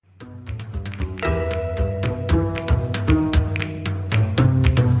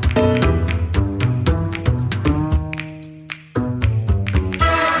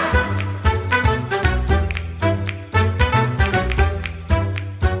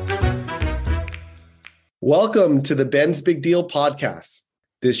Welcome to the Ben's Big Deal podcast.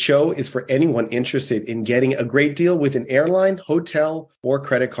 This show is for anyone interested in getting a great deal with an airline, hotel, or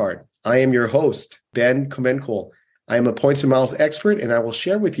credit card. I am your host, Ben Comenkol. I am a points and miles expert, and I will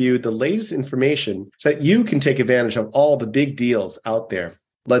share with you the latest information so that you can take advantage of all the big deals out there.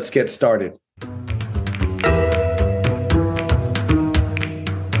 Let's get started.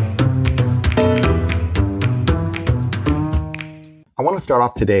 I want to start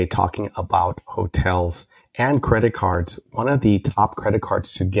off today talking about hotels and credit cards. One of the top credit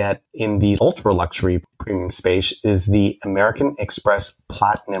cards to get in the ultra luxury premium space is the American Express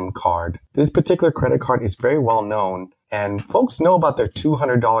Platinum card. This particular credit card is very well known, and folks know about their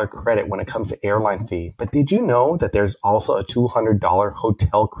 $200 credit when it comes to airline fee. But did you know that there's also a $200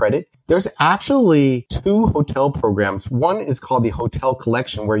 hotel credit? There's actually two hotel programs. One is called the Hotel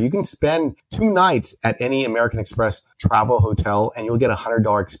Collection, where you can spend 2 nights at any American Express travel hotel and you'll get a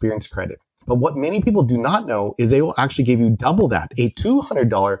 $100 experience credit. But what many people do not know is they will actually give you double that, a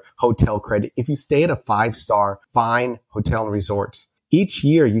 $200 hotel credit if you stay at a 5-star fine hotel and resorts. Each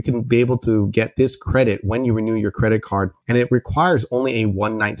year, you can be able to get this credit when you renew your credit card, and it requires only a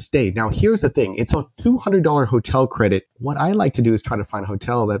 1-night stay. Now, here's the thing. It's a $200 hotel credit. What I like to do is try to find a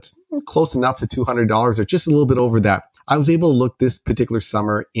hotel that's close enough to $200 or just a little bit over that. I was able to look this particular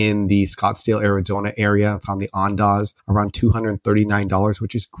summer in the Scottsdale, Arizona area. I found the Andaz around $239,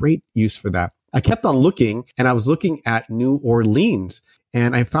 which is great use for that. I kept on looking, and I was looking at New Orleans,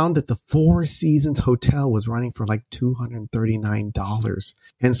 and I found that the Four Seasons Hotel was running for like $239.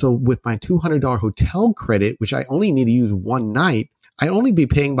 And so with my $200 hotel credit, which I only need to use 1 night, I'd only be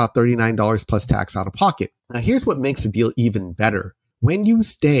paying about $39 plus tax out of pocket. Now, here's what makes the deal even better. When you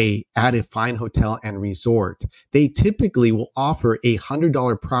stay at a fine hotel and resort, they typically will offer a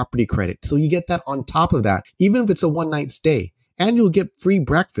 $100 property credit. So you get that on top of that, even if it's a 1-night stay. And you'll get free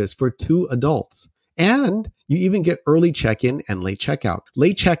breakfast for 2 adults. And you even get early check-in and late checkout.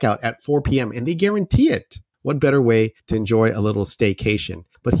 Late checkout at 4 p.m. and they guarantee it. What better way to enjoy a little staycation?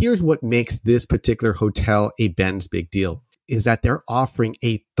 But here's what makes this particular hotel a Ben's Big Deal, is that they're offering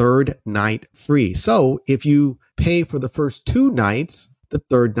a 3rd night free. So if you pay for the first 2 nights, the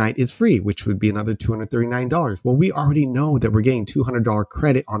 3rd night is free, which would be another $239. Well, we already know that we're getting $200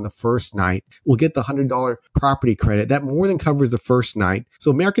 credit on the first night. We'll get the $100 property credit. That more than covers the first night. So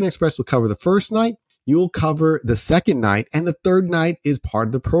American Express will cover the first night. You will cover the second night, and the 3rd night is part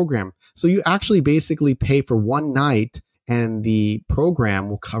of the program. So you actually basically pay for 1 night, and the program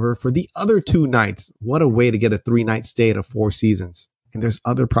will cover for the other 2 nights. What a way to get a 3-night stay at a Four Seasons. And there's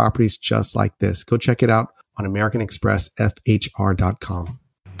other properties just like this. Go check it out on AmericanExpressFHR.com.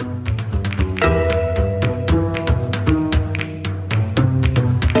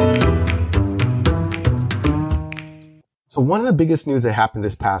 So one of the biggest news that happened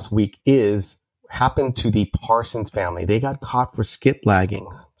this past week happened to the Parsons family. They got caught for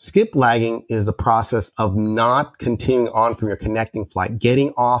skiplagging. Skiplagging is the process of not continuing on from your connecting flight,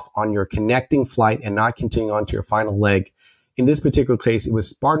 getting off on your connecting flight and not continuing on to your final leg. In this particular case, it was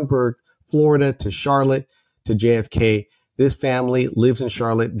Spartanburg, Florida to Charlotte to JFK. This family lives in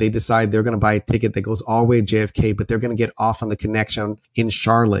Charlotte. They decide they're going to buy a ticket that goes all the way to JFK, but they're going to get off on the connection in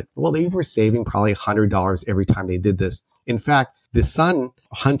Charlotte. Well, they were saving probably $100 every time they did this. In fact, the son,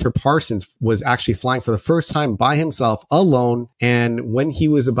 Hunter Parsons, was actually flying for the first time by himself alone. And when he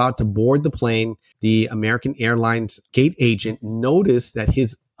was about to board the plane, the American Airlines gate agent noticed that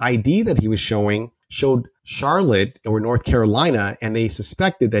his ID that he was showing showed Charlotte or North Carolina, and they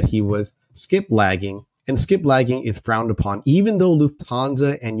suspected that he was skiplagging. And skiplagging is frowned upon, even though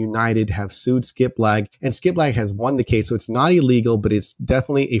Lufthansa and United have sued Skiplag, and Skiplag has won the case. So it's not illegal, but it's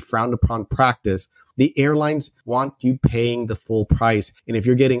definitely a frowned upon practice. The airlines want you paying the full price. And if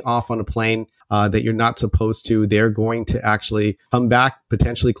you're getting off on a plane that you're not supposed to, they're going to actually come back,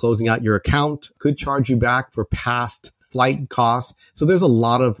 potentially closing out your account, could charge you back for past flight costs. So there's a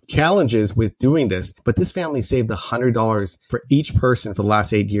lot of challenges with doing this, but this family saved $100 for each person for the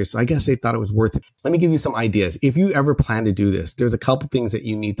last 8 years. So I guess they thought it was worth it. Let me give you some ideas. If you ever plan to do this, there's a couple things that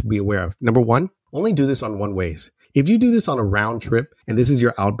you need to be aware of. Number 1, only do this on one ways. If you do this on a round trip and this is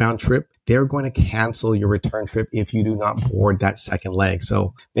your outbound trip, they're going to cancel your return trip if you do not board that second leg.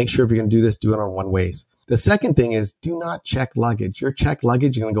 So make sure if you're going to do this, do it on one ways. The second thing is do not check luggage. Your checked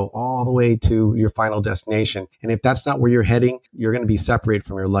luggage is going to go all the way to your final destination. And if that's not where you're heading, you're going to be separated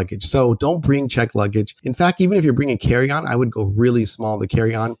from your luggage. So don't bring checked luggage. In fact, even if you're bringing carry-on, I would go really small to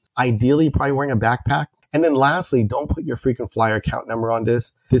carry-on. Ideally, probably wearing a backpack. And then lastly, don't put your frequent flyer account number on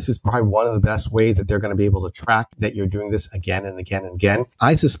this. This is probably one of the best ways that they're going to be able to track that you're doing this again and again and again.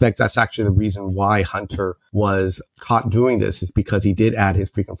 I suspect that's actually the reason why Hunter was caught doing this, is because he did add his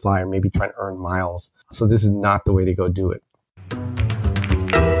frequent flyer, maybe trying to earn miles. So this is not the way to go do it.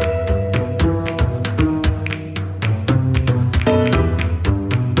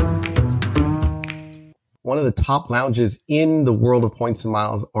 One of the top lounges in the world of points and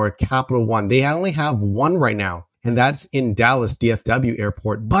miles are Capital One. They only have one right now, and that's in Dallas DFW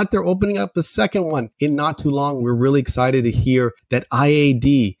Airport, but they're opening up a second one in not too long. We're really excited to hear that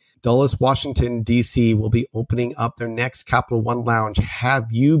IAD, Dulles, Washington, D.C. will be opening up their next Capital One lounge. Have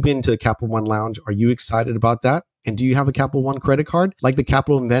you been to the Capital One lounge? Are you excited about that? And do you have a Capital One credit card like the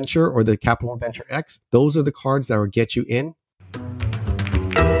Capital One Venture or the Capital One Venture X? Those are the cards that will get you in.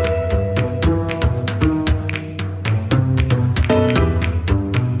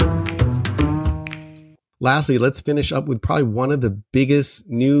 Lastly, let's finish up with probably one of the biggest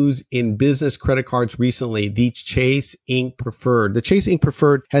news in business credit cards recently, the Chase Ink Preferred. The Chase Ink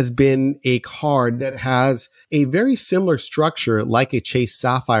Preferred has been a card that has a very similar structure like a Chase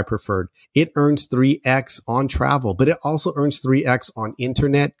Sapphire Preferred. It earns 3x on travel, but it also earns 3x on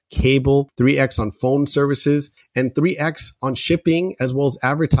internet, cable, 3x on phone services, and 3x on shipping, as well as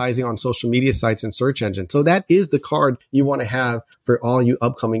advertising on social media sites and search engines. So that is the card you want to have for all you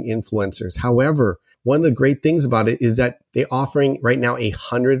upcoming influencers. However, one of the great things about it is that they're offering right now a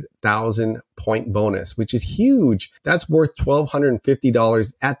 100,000 point bonus, which is huge. That's worth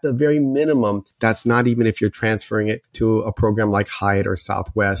 $1,250 at the very minimum. That's not even if you're transferring it to a program like Hyatt or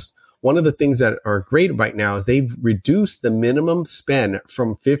Southwest. One of the things that are great right now is they've reduced the minimum spend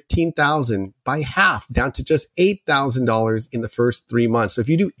from $15,000 by half down to just $8,000 in the first 3 months. So if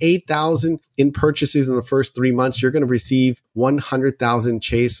you do $8,000 in purchases in the first 3 months, you're going to receive 100,000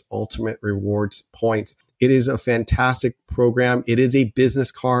 Chase Ultimate Rewards points. It is a fantastic program. It is a business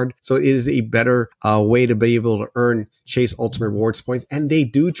card, so it is a better way to be able to earn Chase Ultimate Rewards points. And they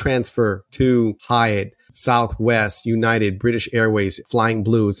do transfer to Hyatt, Southwest, United, British Airways, Flying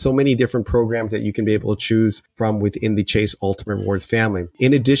Blue, so many different programs that you can be able to choose from within the Chase Ultimate Rewards family.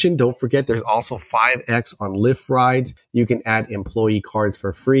 In addition, don't forget there's also 5x on Lyft rides. You can add employee cards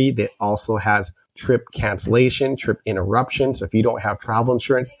for free. That also has trip cancellation, trip interruption. So if you don't have travel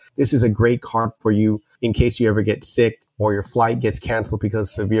insurance, this is a great card for you in case you ever get sick or your flight gets canceled because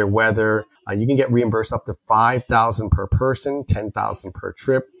of severe weather. You can get reimbursed up to $5,000 per person, $10,000 per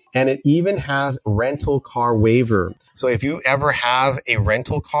trip. And it even has rental car waiver. So if you ever have a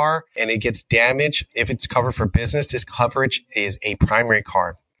rental car and it gets damaged, if it's covered for business, this coverage is a primary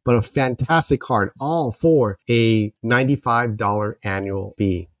card. But a fantastic card, all for a $95 annual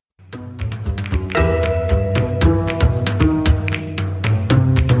fee.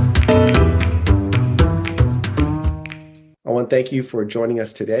 I want to thank you for joining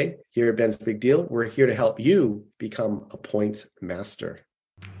us today. Here at Ben's Big Deal, we're here to help you become a points master.